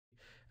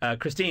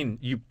Christine,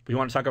 you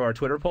want to talk about our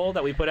Twitter poll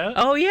that we put out?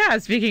 Oh yeah,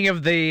 speaking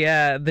of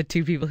the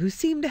two people who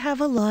seem to have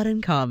a lot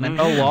in common.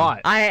 A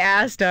lot. I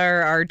asked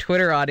our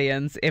Twitter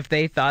audience if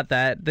they thought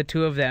that the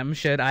two of them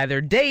should either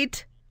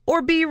date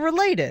or be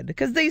related,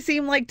 because they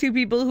seem like two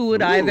people who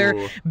would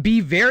either be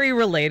very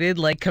related,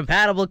 like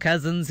compatible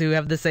cousins who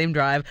have the same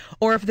drive,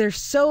 or if they're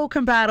so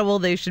compatible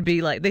they should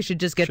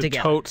just get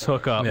together. Totes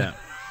hook up. Yeah.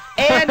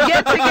 And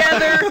get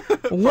together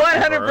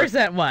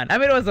 100% one. I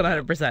mean, it wasn't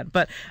 100%,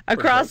 but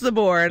across the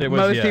board,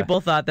 most people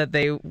thought that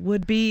they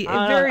would be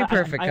a very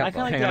perfect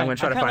couple. I'm going to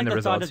try to find the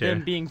results here.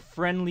 Them being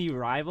friendly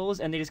rivals,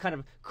 and they just kind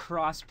of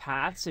cross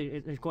paths,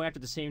 going after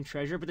the same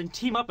treasure, but then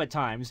team up at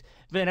times.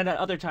 But then at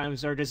other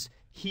times are just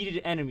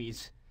heated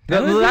enemies.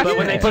 But that's the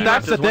thing. One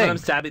of thing. them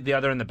stab the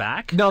other in the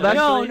back? No, that's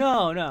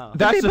no.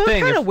 That's they the thing.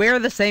 They both kind of wear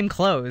the same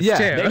clothes, yeah,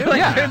 too. They do.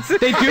 Yeah.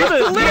 They do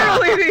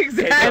literally the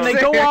exact and they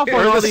go off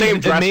on all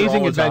these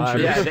amazing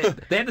adventures. Yeah,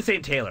 they have the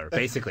same tailor,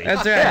 basically.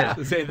 That's right.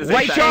 The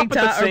White same tank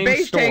top, or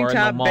beige tank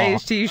top,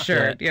 beige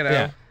t-shirt, you know.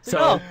 Yeah.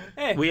 So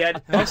we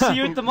had. I'll see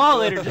you at the mall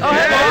later. Jay Cruz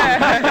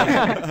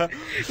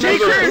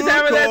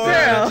having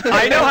that too.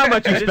 I know how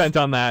much you spent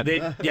on that. They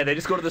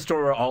just go to the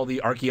store where all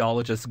the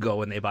archaeologists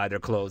go and they buy their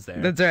clothes there.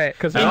 That's right.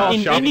 Because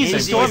Indy's the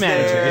store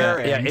manager.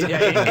 Indy's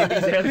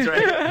that's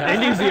right.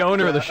 Indy's the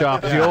owner of the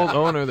shop. He's the old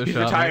owner of the He's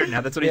shop. retired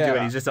now. That's what he's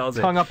doing. He just sells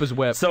it. Hung up his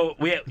whip. So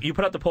you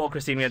put out the poll,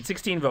 Christine. We had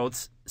 16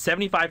 votes.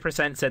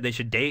 75% said they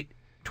should date.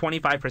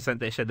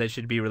 25% they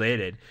should be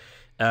related.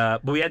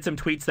 But we had some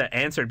tweets that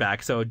answered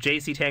back. So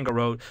JC Tango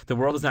wrote, "The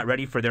world is not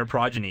ready for their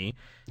progeny."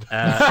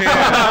 Tom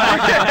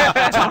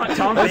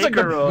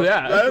Baker wrote,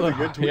 that is a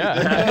good tweet.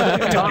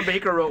 Tom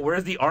Baker wrote,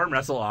 "Where's the arm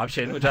wrestle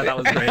option?" Which I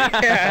thought was great.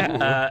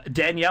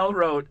 Danielle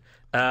wrote,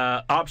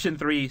 option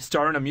 3,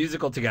 star in a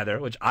musical together,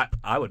 which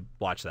I would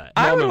watch that.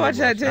 I would watch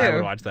that too. I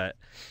would watch that.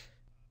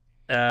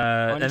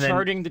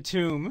 Uncharting the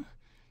Tomb,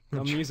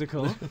 a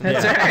musical.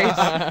 That's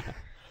right.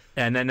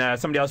 And then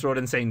somebody else wrote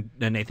in saying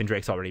Nathan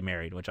Drake's already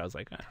married, which I was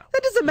like, oh.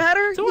 That doesn't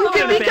matter. So you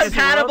can be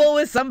compatible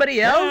with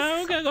somebody else. Yeah,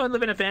 I'm gonna go and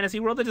live in a fantasy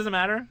world. It doesn't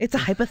matter. It's a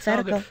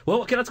hypothetical.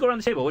 Well, okay, let's go around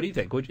the table. What do you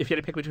think? If you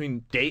had to pick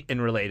between date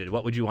and related,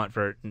 what would you want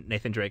for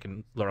Nathan Drake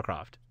and Lara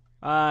Croft?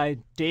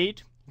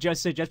 Date.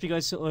 Just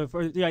because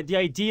for the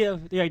idea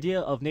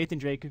of Nathan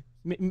Drake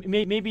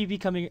maybe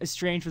becoming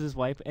estranged with his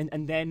wife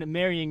and then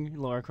marrying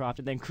Lara Croft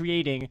and then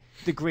creating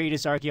the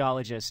greatest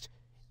archaeologist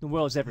the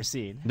world's ever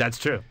seen. That's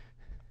true.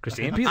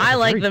 Christine? I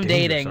like them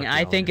dating.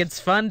 I think it's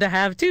fun to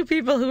have two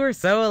people who are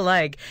so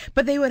alike,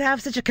 but they would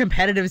have such a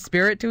competitive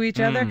spirit to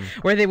each other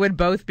where they would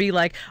both be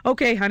like,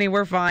 okay, honey,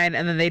 we're fine,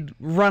 and then they'd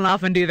run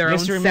off and do their own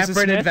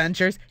separate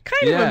adventures.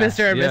 Kind of a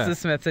Mr. and Mrs.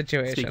 Smith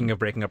situation. Speaking of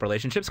breaking up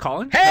relationships,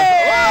 Colin?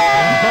 Hey!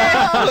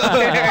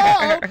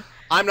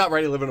 I'm not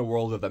ready to live in a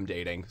world of them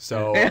dating,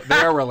 so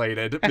they're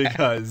related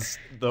because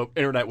the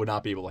internet would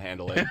not be able to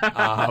handle it.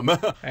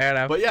 Fair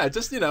enough. But yeah,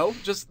 just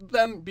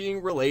them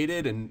being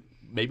related and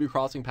maybe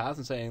crossing paths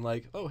and saying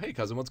like, "Oh, hey,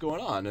 cousin, what's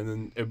going on?" And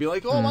then it'd be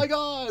like, "Oh my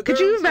God!" Could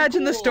you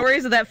imagine the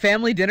stories of that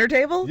family dinner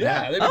table?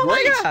 Yeah, they'd be oh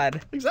great. my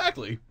God!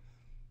 Exactly.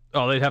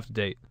 Oh, they'd have to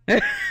date.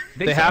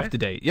 They have to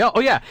date. Yeah. Oh,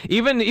 yeah.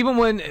 Even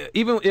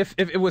if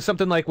it was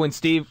something like when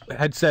Steve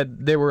had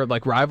said they were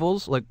like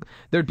rivals, like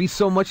there'd be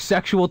so much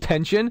sexual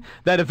tension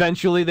that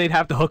eventually they'd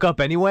have to hook up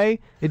anyway.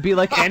 It'd be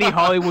like any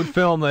Hollywood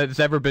film that's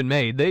ever been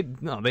made. They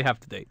have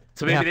to date.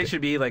 So maybe they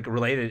should be like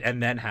related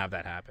and then have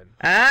that happen.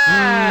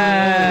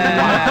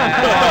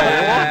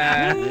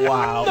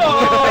 Wow.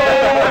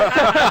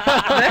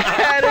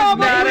 That is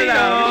not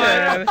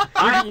an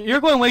option.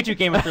 You're going way too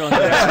Game of Thrones.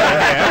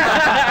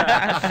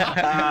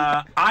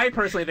 I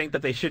personally think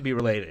that they should be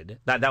related.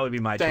 That would be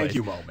my choice. Thank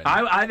you, Moment.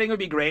 I think it would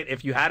be great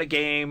if you had a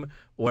game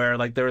where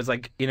like there was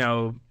like,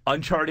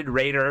 Uncharted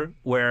Raider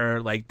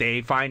where like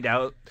they find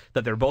out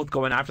that they're both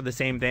going after the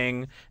same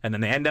thing and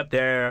then they end up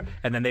there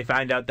and then they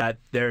find out that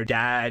their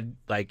dad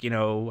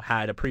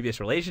had a previous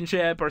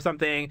relationship or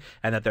something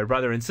and that their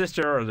brother and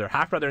sister or their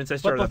half brother and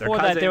sister But or that they're before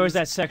cousins. that, there was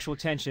that sexual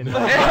tension.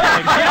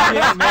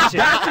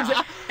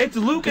 It's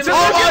Luke and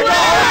Oh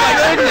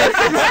my goodness!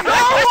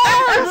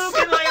 Luke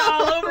and Leia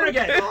all over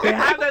again. They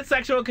have that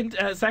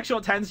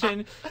sexual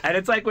tension, and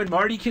it's like when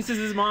Marty kisses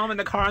his mom in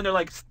the car, and they're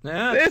like,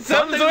 It's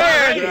something's not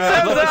weird.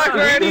 right. Sounds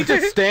awkward. We need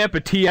to stamp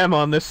a TM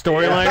on this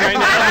storyline right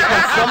now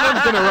because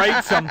someone's gonna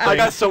write something. I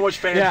got so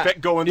much fanfic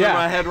going through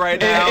my head right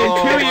now.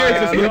 In 2 years,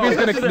 this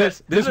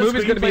movie's This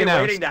movie's gonna be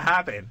announced. waiting to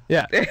happen.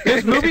 Yeah,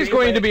 this movie's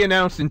going to be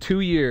announced in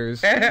 2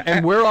 years,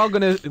 and we're all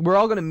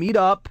gonna meet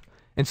up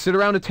and sit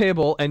around a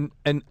table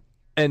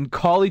and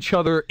call each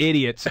other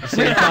idiots at the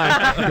same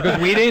time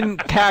because we didn't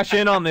cash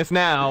in on this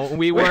now.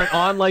 We weren't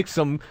on like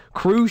some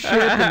cruise ship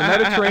in the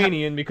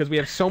Mediterranean because we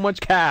have so much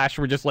cash.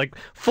 We're just like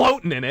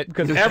floating in it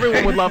because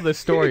everyone would love this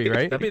story,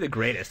 right? That'd be the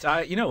greatest.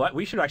 You know what?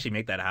 We should actually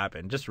make that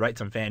happen. Just write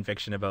some fan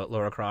fiction about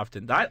Lara Croft,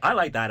 and I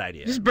like that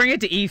idea. Just bring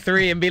it to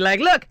E3 and be like,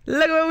 look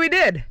what we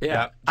did.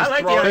 Yeah, I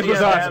like the idea. This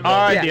was us.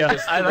 Our idea.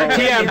 I like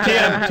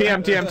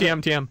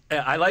TM.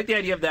 I like the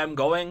idea of them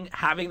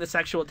having the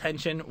sexual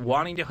tension,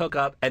 wanting to hook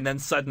up, and then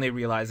suddenly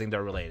realizing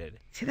they're related.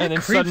 See, that And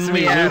then creeps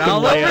suddenly me out Luke and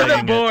all Leia over the in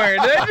it. board.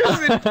 That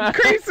just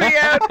creeps me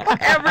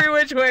out every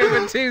which way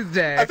but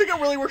Tuesday. I think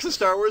it really works in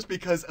Star Wars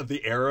because of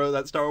the era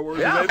that Star Wars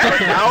is in. Like,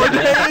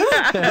 nowadays,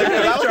 if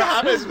that was to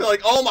happen, it's be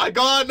like, oh my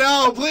god,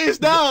 no, please,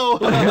 no.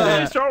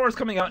 There's Star Wars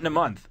coming out in a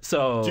month,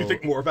 so Do you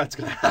think more of that's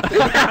gonna happen?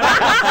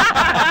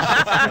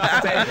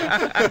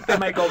 they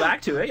might go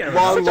back to it. You know,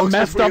 Long looks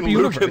messed between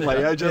up Luke and universe.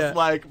 Leia, just Yeah.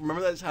 like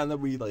remember that time that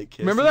we like kissed.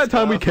 Remember and that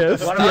time we stuff?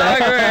 kissed? One of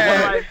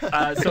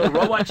my- so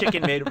Robot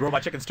Chicken made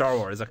Robot Chicken Star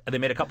Wars. They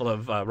made a couple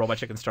of Robot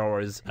Chicken Star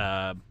Wars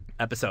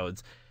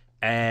episodes.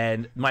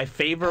 And my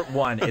favorite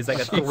one is like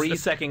a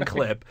 3-second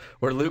clip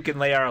where Luke and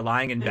Leia are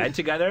lying in bed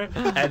together,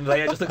 and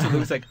Leia just looks at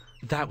Luke's like,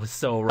 "That was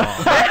so wrong."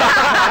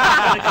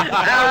 That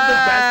was the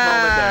best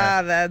moment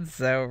there. That's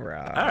so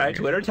wrong. All right,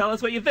 Twitter, tell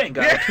us what you think.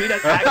 Tweet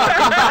us.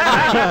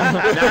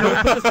 Now we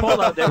put this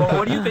poll out there. Well,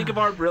 what do you think of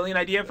our brilliant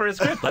idea for a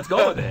script? Let's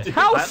go with it.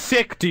 How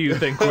sick do you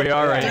think we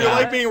are right Do you now?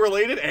 like being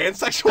related and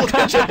sexual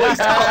tension? Please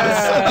tell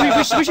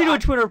us. we should do a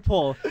Twitter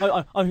poll.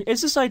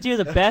 Is this idea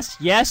the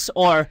best? Yes,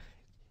 or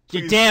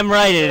you're damn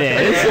right it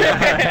is.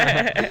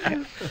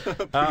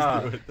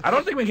 I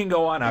don't think we can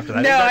go on after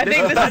that. No, I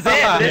think this is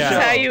it. This is Yeah.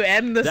 how you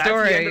end the That's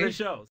story. the end of the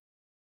show.